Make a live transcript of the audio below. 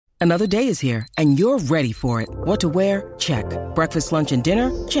Another day is here, and you're ready for it. What to wear? Check. Breakfast, lunch, and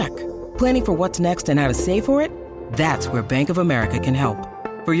dinner? Check. Planning for what's next and how to save for it? That's where Bank of America can help.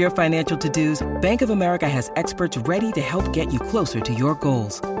 For your financial to-dos, Bank of America has experts ready to help get you closer to your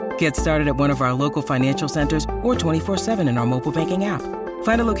goals. Get started at one of our local financial centers or 24/7 in our mobile banking app.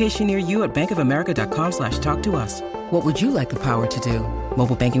 Find a location near you at bankofamerica.com/talktous. What would you like the power to do?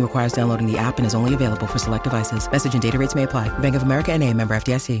 Mobile banking requires downloading the app and is only available for select devices. Message and data rates may apply. Bank of America N.A., member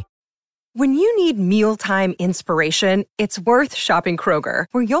FDIC. When you need mealtime inspiration, it's worth shopping Kroger,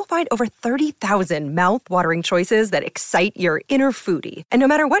 where you'll find over 30,000 mouth-watering choices that excite your inner foodie. And no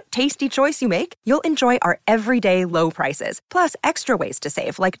matter what tasty choice you make, you'll enjoy our everyday low prices, plus extra ways to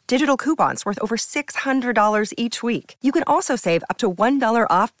save, like digital coupons worth over $600 each week. You can also save up to $1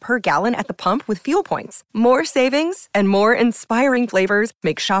 off per gallon at the pump with fuel points. More savings and more inspiring flavors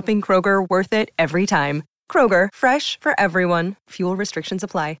make shopping Kroger worth it every time. Kroger, fresh for everyone. Fuel restrictions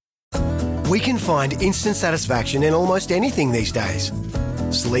apply. We can find instant satisfaction in almost anything these days.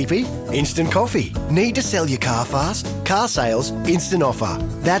 Sleepy? Instant coffee. Need to sell your car fast? Car sales, instant offer.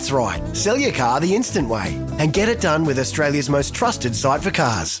 That's right, sell your car the instant way and get it done with Australia's most trusted site for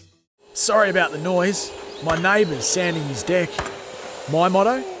cars. Sorry about the noise. My neighbour's sanding his deck. My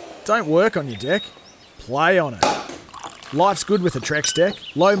motto? Don't work on your deck, play on it. Life's good with a Trex deck.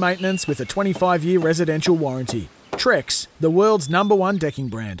 Low maintenance with a 25-year residential warranty. Trex, the world's #1 decking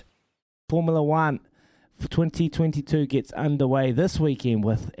brand. Formula One for 2022 gets underway this weekend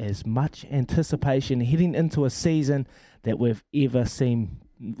with as much anticipation heading into a season that we've never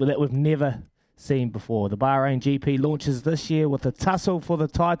seen before. The Bahrain GP launches this year with a tussle for the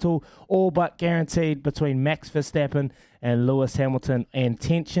title, all but guaranteed, between Max Verstappen and Lewis Hamilton, and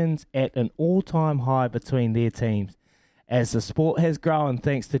tensions at an all-time high between their teams. As the sport has grown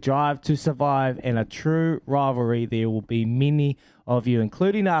thanks to Drive to Survive and a true rivalry, there will be many of you,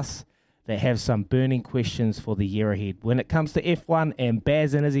 including us, that have some burning questions for the year ahead. When it comes to F1 and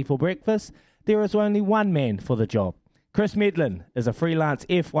Baz and Izzy for breakfast, there is only one man for the job. Chris Medlin is a freelance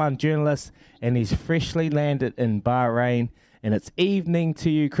F1 journalist, and he's freshly landed in Bahrain. And it's evening to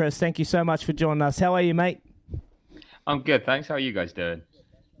you, Chris. Thank you so much for joining us. How are you, mate? I'm good, thanks. How are you guys doing?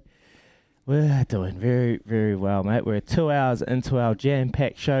 We're doing very, very well, mate. We're 2 hours into our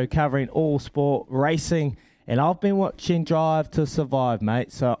jam-packed show covering all sport, racing, and I've been watching Drive to Survive,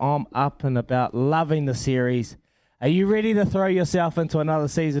 mate, so I'm up and about, loving the series. Are you ready to throw yourself into another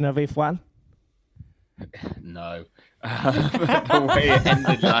season of F1? No. The way it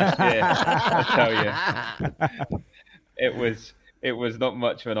ended last year, I tell you. It was not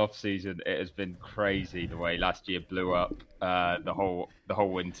much of an off-season. It has been crazy the way last year blew up. The whole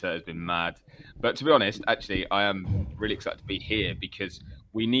winter has been mad. But to be honest, actually, I am really excited to be here because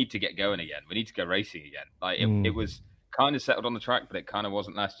we need to get going again. We need to go racing again. It was kind of settled on the track, but it kind of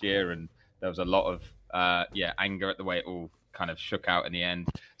wasn't last year, and there was a lot of anger at the way it all kind of shook out in the end.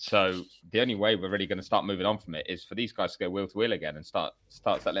 So the only way we're really going to start moving on from it is for these guys to go wheel to wheel again and start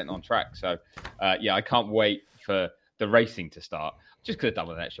settling on track. So I can't wait for the racing to start. Just could have done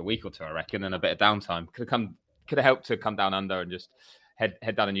with an extra week or two, I reckon, and a bit of downtime. Could have helped to come down under and just head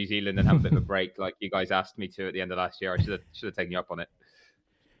down to New Zealand and have a bit of a break, like you guys asked me to at the end of last year. I should have taken you up on it.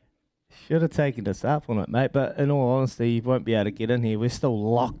 Should have taken us up on it, mate. But in all honesty, you won't be able to get in here. We're still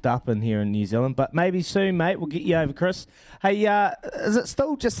locked up in here in New Zealand. But maybe soon, mate, we'll get you over, Chris. Hey, is it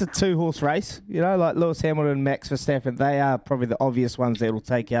still just a two-horse race? You know, like Lewis Hamilton and Max Verstappen, they are probably the obvious ones that will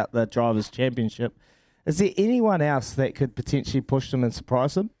take out the Drivers' Championship. Is there anyone else that could potentially push them and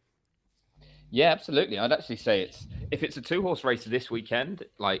surprise them? Yeah, absolutely. I'd actually say if it's a two-horse race this weekend,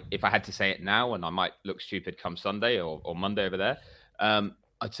 like if I had to say it now, and I might look stupid come Sunday or Monday over there,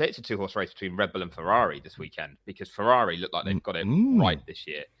 I'd say it's a two-horse race between Red Bull and Ferrari this weekend, because Ferrari look like they've got it right this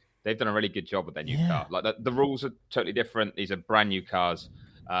year. They've done a really good job with their new car. Like the rules are totally different. These are brand new cars.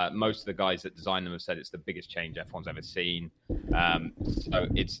 Most of the guys that designed them have said it's the biggest change F1's ever seen. So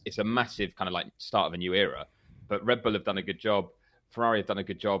it's a massive kind of like start of a new era. But Red Bull have done a good job. Ferrari have done a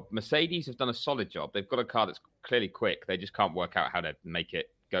good job. Mercedes have done a solid job. They've got a car that's clearly quick. They just can't work out how to make it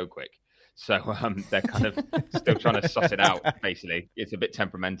go quick. So they're kind of still trying to suss it out, basically. It's a bit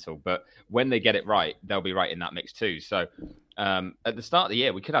temperamental. But when they get it right, they'll be right in that mix too. So at the start of the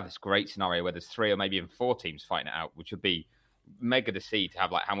year, we could have this great scenario where there's 3 or maybe even 4 teams fighting it out, which would be mega to see, to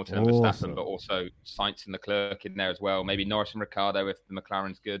have like Hamilton and Verstappen, but also Sainz and Leclerc in there as well. Maybe Norris and Ricciardo if the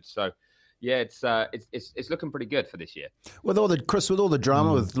McLaren's good. So yeah, it's looking pretty good for this year. With all the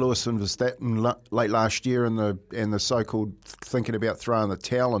drama with Lewis and Verstappen late last year and the so-called thinking about throwing the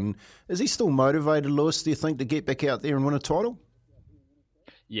towel, and is he still motivated, Lewis, do you think, to get back out there and win a title?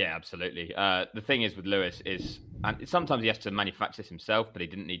 Yeah, absolutely. The thing is with Lewis is and sometimes he has to manufacture this himself, but he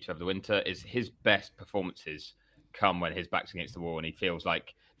didn't need to over the winter, is his best performances come when his back's against the wall and he feels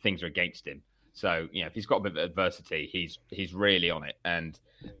like things are against him. So, if he's got a bit of adversity, he's really on it. And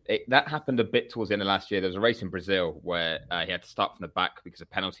that happened a bit towards the end of last year. There was a race in Brazil where he had to start from the back because of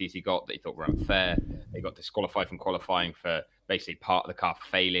penalties he got that he thought were unfair. He got disqualified from qualifying for basically part of the car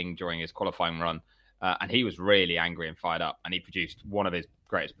failing during his qualifying run. And he was really angry and fired up, and he produced one of his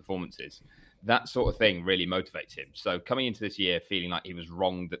greatest performances. That sort of thing really motivates him. So coming into this year feeling like he was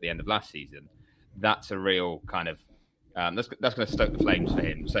wronged at the end of last season, that's a real kind of that's going to stoke the flames for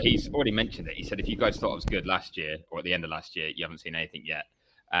him. So he's already mentioned it. He said, if you guys thought I was good last year or at the end of last year, you haven't seen anything yet.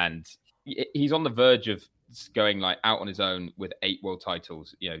 And he's on the verge of going like out on his own with 8 world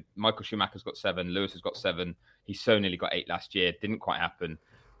titles. Michael Schumacher's got 7, Lewis has got 7. He so nearly got 8 last year. Didn't quite happen.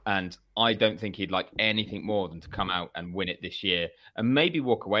 And I don't think he'd like anything more than to come out and win it this year and maybe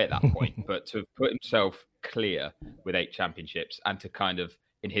walk away at that point. But to have put himself clear with 8 championships and to kind of,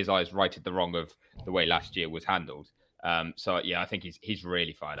 in his eyes, righted the wrong of the way last year was handled. I think he's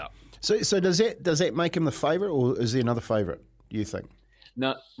really fired up. So does that make him the favourite, or is there another favourite, do you think?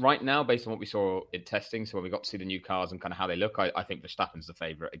 No, right now, based on what we saw in testing, so when we got to see the new cars and kind of how they look, I think Verstappen's the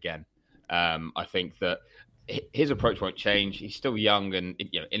favourite again. I think that his approach won't change. He's still young, and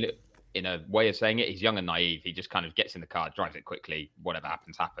in a way of saying it, he's young and naive. He just kind of gets in the car, drives it quickly. Whatever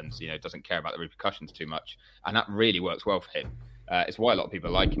happens. Doesn't care about the repercussions too much, and that really works well for him. It's why a lot of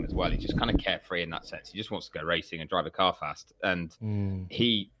people like him as well. He's just kind of carefree in that sense. He just wants to go racing and drive a car fast. And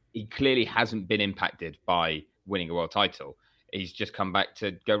he clearly hasn't been impacted by winning a world title. He's just come back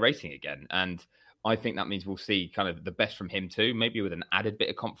to go racing again. And I think that means we'll see kind of the best from him too, maybe with an added bit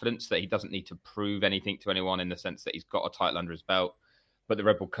of confidence that he doesn't need to prove anything to anyone in the sense that he's got a title under his belt. But the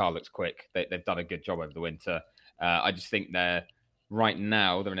Red Bull car looks quick. They've done a good job over the winter. I just think right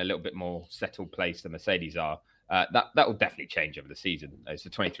now they're in a little bit more settled place than Mercedes are. That will definitely change over the season. It's a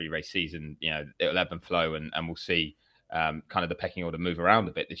 23 race season. It'll ebb and flow, and we'll see kind of the pecking order move around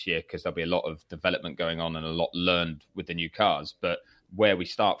a bit this year because there'll be a lot of development going on and a lot learned with the new cars. But where we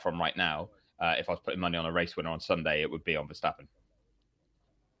start from right now, if I was putting money on a race winner on Sunday, it would be on Verstappen.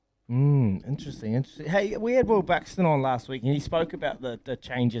 Interesting. Hey, we had Will Buxton on last week, and he spoke about the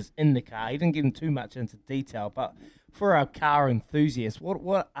changes in the car. He didn't get too much into detail, but for our car enthusiasts,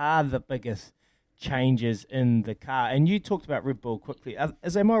 what are the biggest changes in the car? And you talked about Red Bull quickly.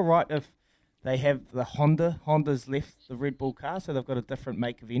 Am I right if they have the Honda's left the Red Bull car, so they've got a different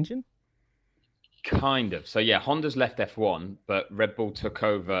make of engine? Kind of. So yeah, Honda's left F1, but Red Bull took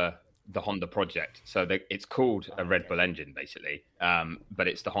over the Honda project. So it's called a Red Bull engine basically, but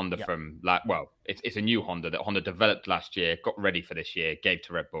it's the Honda from it's a new Honda that Honda developed last year, got ready for this year, gave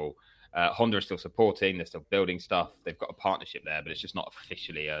to Red Bull. Honda is still supporting, they're still building stuff. They've got a partnership there, but it's just not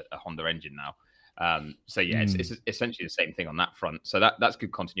officially a Honda engine now. It's essentially the same thing on that front. So that's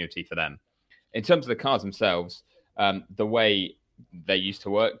good continuity for them. In terms of the cars themselves, the way they used to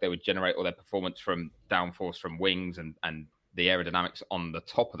work, they would generate all their performance from downforce from wings and the aerodynamics on the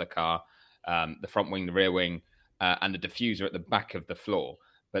top of the car, the front wing, the rear wing, and the diffuser at the back of the floor.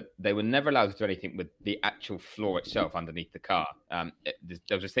 But they were never allowed to do anything with the actual floor itself underneath the car.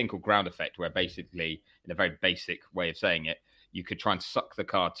 There was a thing called ground effect where basically, in a very basic way of saying it, you could try and suck the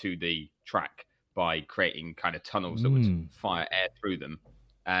car to the track by creating kind of tunnels that would fire air through them.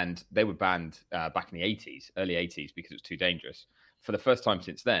 And they were banned back in the early 80s, because it was too dangerous. For the first time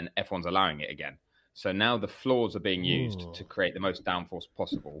since then, F1's allowing it again. So now the floors are being used to create the most downforce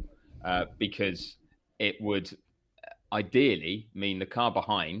possible, because it would ideally mean the car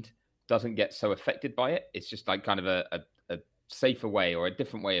behind doesn't get so affected by it. It's just like kind of a safer way or a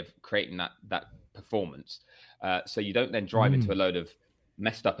different way of creating that performance. So you don't then drive into a load of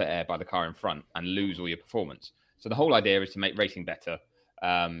messed up air by the car in front and lose all your performance. So the whole idea is to make racing better.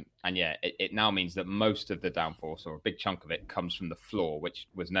 It now means that most of the downforce, or a big chunk of it, comes from the floor, which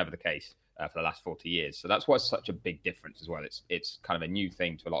was never the case for the last 40 years. So that's why it's such a big difference as well. It's kind of a new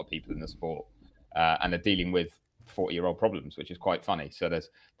thing to a lot of people in the sport, and they're dealing with 40-year-old problems, which is quite funny. So there's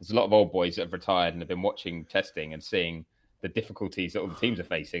a lot of old boys that have retired and have been watching testing and seeing the difficulties that all the teams are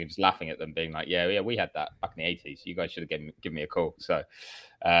facing and just laughing at them, being like, yeah, we had that back in the 80s. You guys should have given me a call. So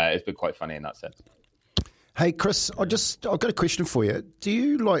it's been quite funny in that sense. Hey, Chris, I've got a question for you. Do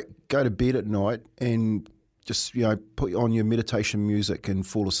you go to bed at night and just, put on your meditation music and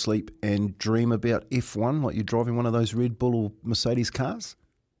fall asleep and dream about F1 like you're driving one of those Red Bull or Mercedes cars?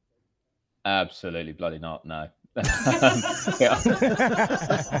 Absolutely bloody not, no. I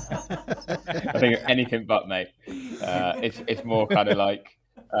think anything but, mate. It's more kind of like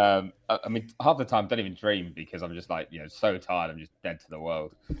I mean, half the time I don't even dream because I'm just like, so tired. I'm just dead to the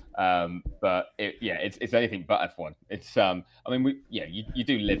world. But it's anything but F1. It's, I mean, you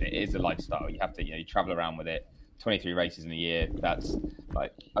do live it. It is a lifestyle. You have to, you travel around with it. 23 races in a year. That's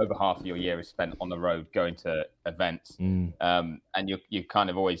like over half of your year is spent on the road going to events. And you're kind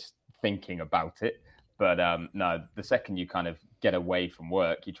of always thinking about it. But no, the second you kind of get away from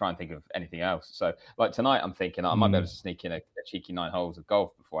work, you try and think of anything else. So like tonight, I'm thinking I might be able to sneak in a cheeky 9 holes of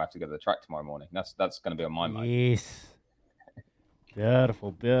golf before I have to go to the track tomorrow morning. That's going to be on my mind. Yes.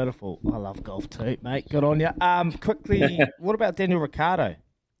 Beautiful, beautiful. I love golf too, mate. Good on you. Quickly, what about Daniel Ricciardo?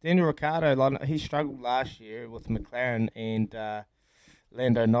 Daniel Ricciardo, he struggled last year with McLaren and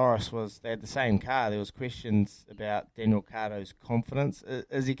Lando Norris. They had the same car. There was questions about Daniel Ricciardo's confidence.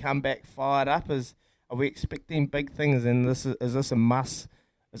 Has he come back fired up? Are we expecting big things? And is this a must?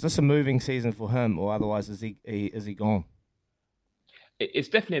 Is this a moving season for him, or otherwise is he gone? It's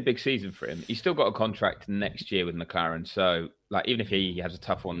definitely a big season for him. He's still got a contract next year with McLaren, so like even if he has a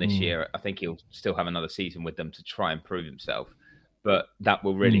tough one this year, I think he'll still have another season with them to try and prove himself. But that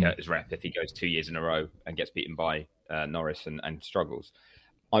will really hurt his rep if he goes 2 years in a row and gets beaten by Norris and struggles.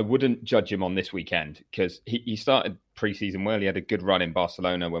 I wouldn't judge him on this weekend because he started pre-season well. He had a good run in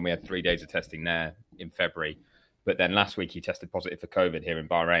Barcelona when we had 3 days of testing there in February. But then last week he tested positive for COVID here in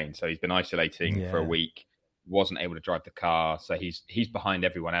Bahrain. So he's been isolating for a week, wasn't able to drive the car. So he's behind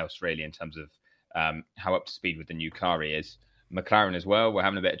everyone else really in terms of how up to speed with the new car he is. McLaren as well, we're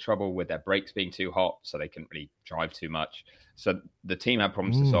having a bit of trouble with their brakes being too hot, so they couldn't really drive too much. So the team had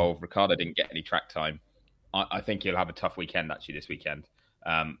problems to solve. Ricciardo didn't get any track time. I think he'll have a tough weekend actually this weekend.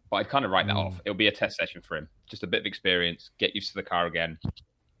 But I'd kind of write that off. It'll be a test session for him. Just a bit of experience, get used to the car again.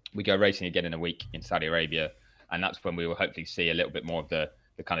 We go racing again in a week in Saudi Arabia, and that's when we will hopefully see a little bit more of the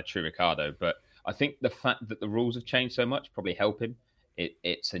kind of true Ricciardo. But I think the fact that the rules have changed so much probably help him.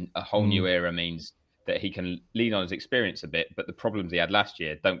 It's a whole new era means that he can lean on his experience a bit, but the problems he had last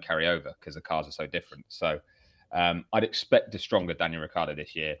year don't carry over because the cars are so different. So I'd expect a stronger Daniel Ricciardo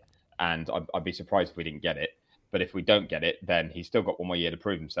this year, and I'd be surprised if we didn't get it. But if we don't get it, then he's still got 1 more year to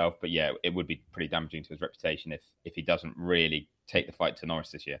prove himself. But yeah, it would be pretty damaging to his reputation if he doesn't really take the fight to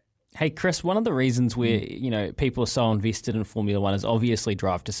Norris this year. Hey, Chris, one of the reasons where people are so invested in Formula One is obviously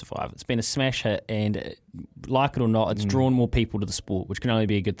Drive to Survive. It's been a smash hit, and like it or not, it's drawn more people to the sport, which can only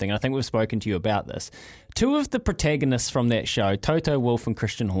be a good thing. And I think we've spoken to you about this. 2 of the protagonists from that show, Toto Wolff and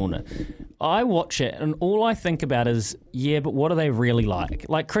Christian Horner, I watch it and all I think about is, but what are they really like?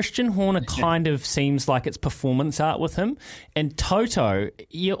 Like Christian Horner kind of seems like it's performance art with him, and Toto,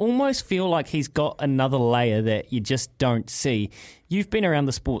 you almost feel like he's got another layer that you just don't see. You've been around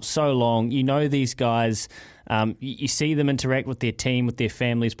the sport so long, you know these guys, you see them interact with their team, with their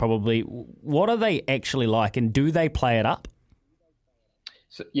families probably. What are they actually like, and do they play it up?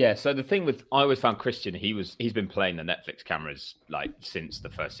 So the thing with, I always found Christian, he's been playing the Netflix cameras like since the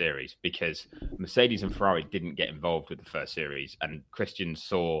first series, because Mercedes and Ferrari didn't get involved with the first series, and Christian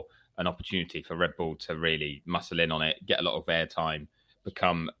saw an opportunity for Red Bull to really muscle in on it, get a lot of airtime,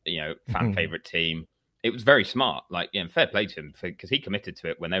 become fan favorite team. It was very smart, and fair play to him because he committed to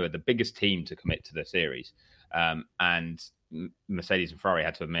it when they were the biggest team to commit to the series, and Mercedes and Ferrari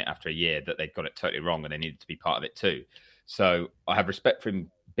had to admit after a year that they'd got it totally wrong and they needed to be part of it too. So I have respect for him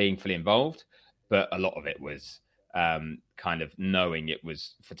being fully involved, but a lot of it was kind of knowing it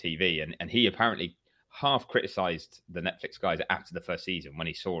was for TV. And he apparently half criticised the Netflix guys after the first season when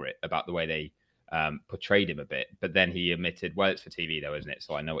he saw it about the way they portrayed him a bit. But then he admitted, well, it's for TV though, isn't it?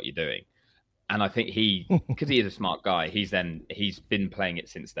 So I know what you're doing. And I think because he is a smart guy, he's been playing it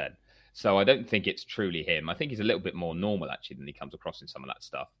since then. So I don't think it's truly him. I think he's a little bit more normal actually than he comes across in some of that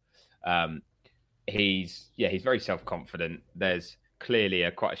stuff. He's very self-confident. There's clearly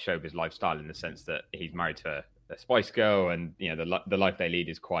quite a showbiz lifestyle in the sense that he's married to a Spice Girl, and the life they lead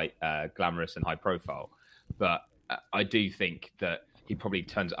is quite glamorous and high profile. But I do think that he probably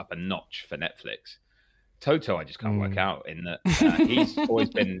turns it up a notch for Netflix. Toto, I just can't work out in that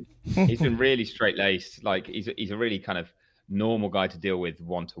he's been really straight laced. Like he's a really kind of normal guy to deal with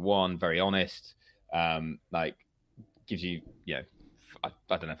one-to-one, very honest. Gives you I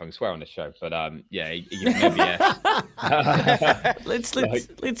don't know if I can swear on this show, but he gives no BS.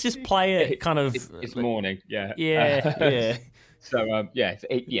 let's just play it kind of. It's morning, yeah. So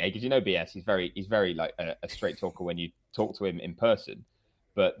he gives you no BS. He's very like a straight talker when you talk to him in person.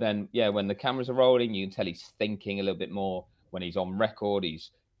 But then, when the cameras are rolling, you can tell he's thinking a little bit more. When he's on record,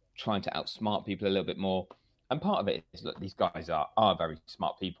 he's trying to outsmart people a little bit more. And part of it is, look, these guys are very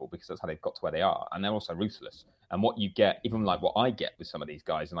smart people because that's how they've got to where they are. And they're also ruthless. And what you get, even like what I get with some of these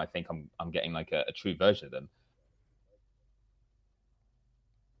guys, and I think I'm getting like a true version of them.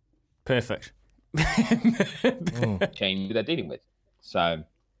 Perfect. Change who they're dealing with. So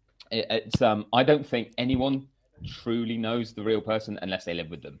it's I don't think anyone truly knows the real person unless they live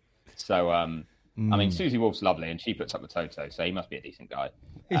with them. So I mean, Susie Wolf's lovely and she puts up with Toto, so he must be a decent guy.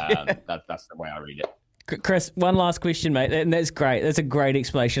 That's the way I read it. Chris, one last question, mate, and that's great. That's a great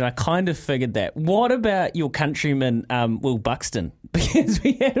explanation. I kind of figured that. What about your countryman, Will Buxton? Because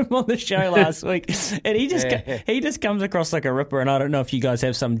we had him on the show last week, and he just comes across like a ripper. And I don't know if you guys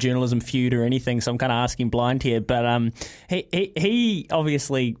have some journalism feud or anything, so I'm kind of asking blind here. But he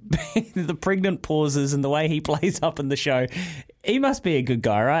obviously the pregnant pauses and the way he plays up in the show. He must be a good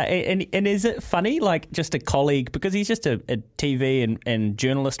guy, right? And is it funny, like just a colleague, because he's just a TV and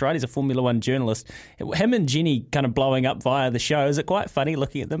journalist, right? He's a Formula One journalist. Him and Jenny kind of blowing up via the show. Is it quite funny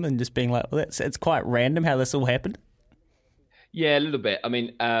looking at them and just being like, well, it's quite random how this all happened? Yeah, a little bit. I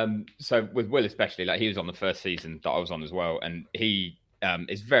mean, so with Will especially, like he was on the first season that I was on as well, and he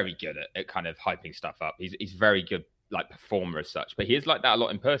is very good at kind of hyping stuff up. He's very good, like performer as such, but he is like that a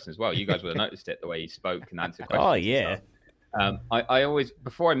lot in person as well. You guys would have noticed it, the way he spoke and answered questions. Oh, yeah. I always,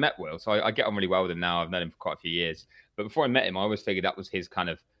 before I met Will, so I get on really well with him now. I've known him for quite a few years. But before I met him, I always figured that was his kind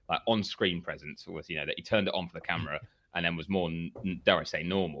of like on-screen presence, was, you know, that he turned it on for the camera and then was more, dare I say,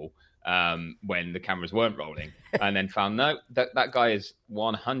 normal when the cameras weren't rolling. And then found, no, that guy is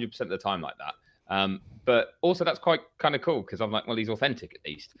 100% of the time like that. But also that's quite kind of cool because I'm like, well, he's authentic at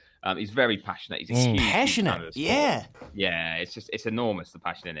least. He's very passionate. He's passionate, yeah. Yeah, it's enormous, the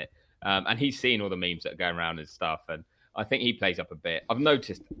passion in it. And he's seen all the memes that are going around and stuff. And I think he plays up a bit. I've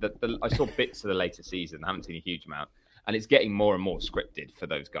noticed that I saw bits of the later season. I haven't seen a huge amount. And it's getting more and more scripted for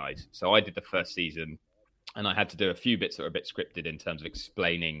those guys. So I did the first season and I had to do a few bits that were a bit scripted in terms of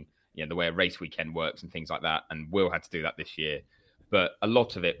explaining, you know, the way a race weekend works and things like that. And Will had to do that this year. But a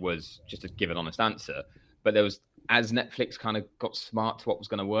lot of it was just to give an honest answer. But there was, as Netflix kind of got smart to what was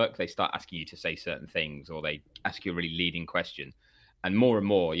going to work, they start asking you to say certain things or they ask you a really leading question. And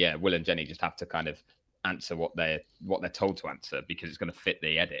more, yeah, Will and Jenny just have to kind of answer what they're told to answer because it's going to fit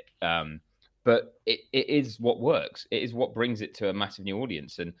the edit. But it is what works. It is what brings it to a massive new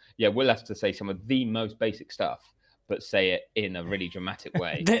audience. And yeah, Will has to say some of the most basic stuff, but say it in a really dramatic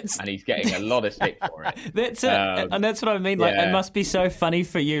way. And he's getting a lot of stick for it. That's it. And that's what I mean. Like, it must be so funny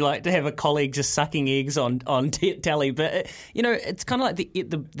for you, like, to have a colleague just sucking eggs on telly. But, you know, it's kind of like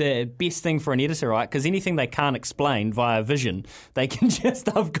the best thing for an editor, right? Because anything they can't explain via vision, they can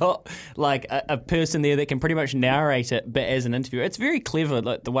just, I've got, like, a person there that can pretty much narrate it, but as an interviewer. It's very clever,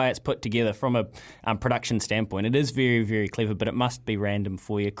 like, the way it's put together from a production standpoint. It is very, very clever, but it must be random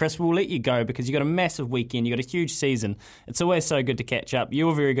for you. Chris, we'll let you go because you've got a massive weekend. You've got a huge season. It's always so good to catch up.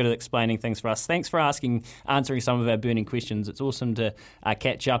 You're very good at explaining things for us. Thanks for answering some of our burning questions. It's awesome to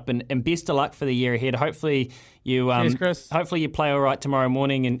catch up, and best of luck for the year ahead. Hopefully you Cheers, Chris. Hopefully you play all right tomorrow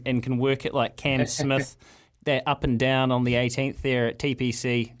morning and can work it like Cam Smith. That up and down on the 18th there at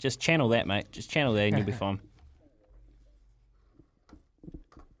TPC. Just channel that, mate. Just channel that and you'll be fine.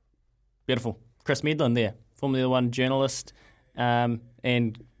 Beautiful. Chris Medland there, Formula One journalist,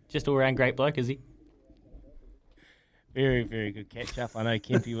 and just all around great bloke, is he? Very, very good catch-up. I know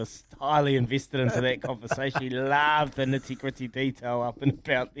Kempy was highly invested into that conversation. He loved the nitty-gritty detail up and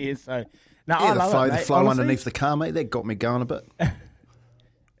about there. So, no, yeah, I love the it, flow honestly, underneath the car, mate, that got me going a bit.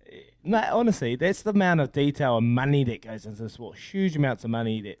 No, honestly, that's the amount of detail and money that goes into the sport. Huge amounts of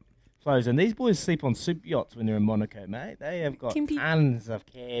money that flows. And these boys sleep on super yachts when they're in Monaco, mate. They have got tons of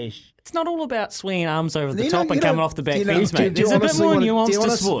cash. It's not all about swinging arms over the top and coming off the back fence, mate. There's a bit more nuance to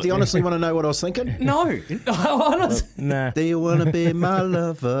sport. Do you honestly want to know what I was thinking? No. No. Do you want to be my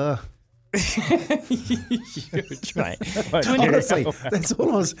lover? Huge, mate. Honestly, that's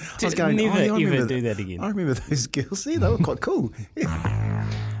all I was going, never ever do that again. I remember those girls. See, they were quite cool.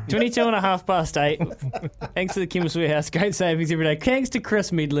 22 and a half past 8. Thanks to the Chemist Warehouse. Great savings every day. Thanks to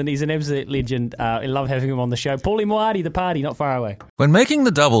Chris Medland. He's an absolute legend. I love having him on the show. Paulie Moati, the party, not far away. When making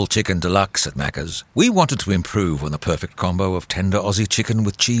the double chicken deluxe at Macca's, we wanted to improve on the perfect combo of tender Aussie chicken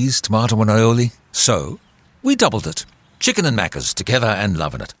with cheese, tomato and aioli. So, we doubled it. Chicken and Macca's, together and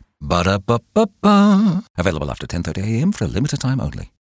loving it. Ba-da-ba-ba-ba. Available after 10:30 a.m. for a limited time only.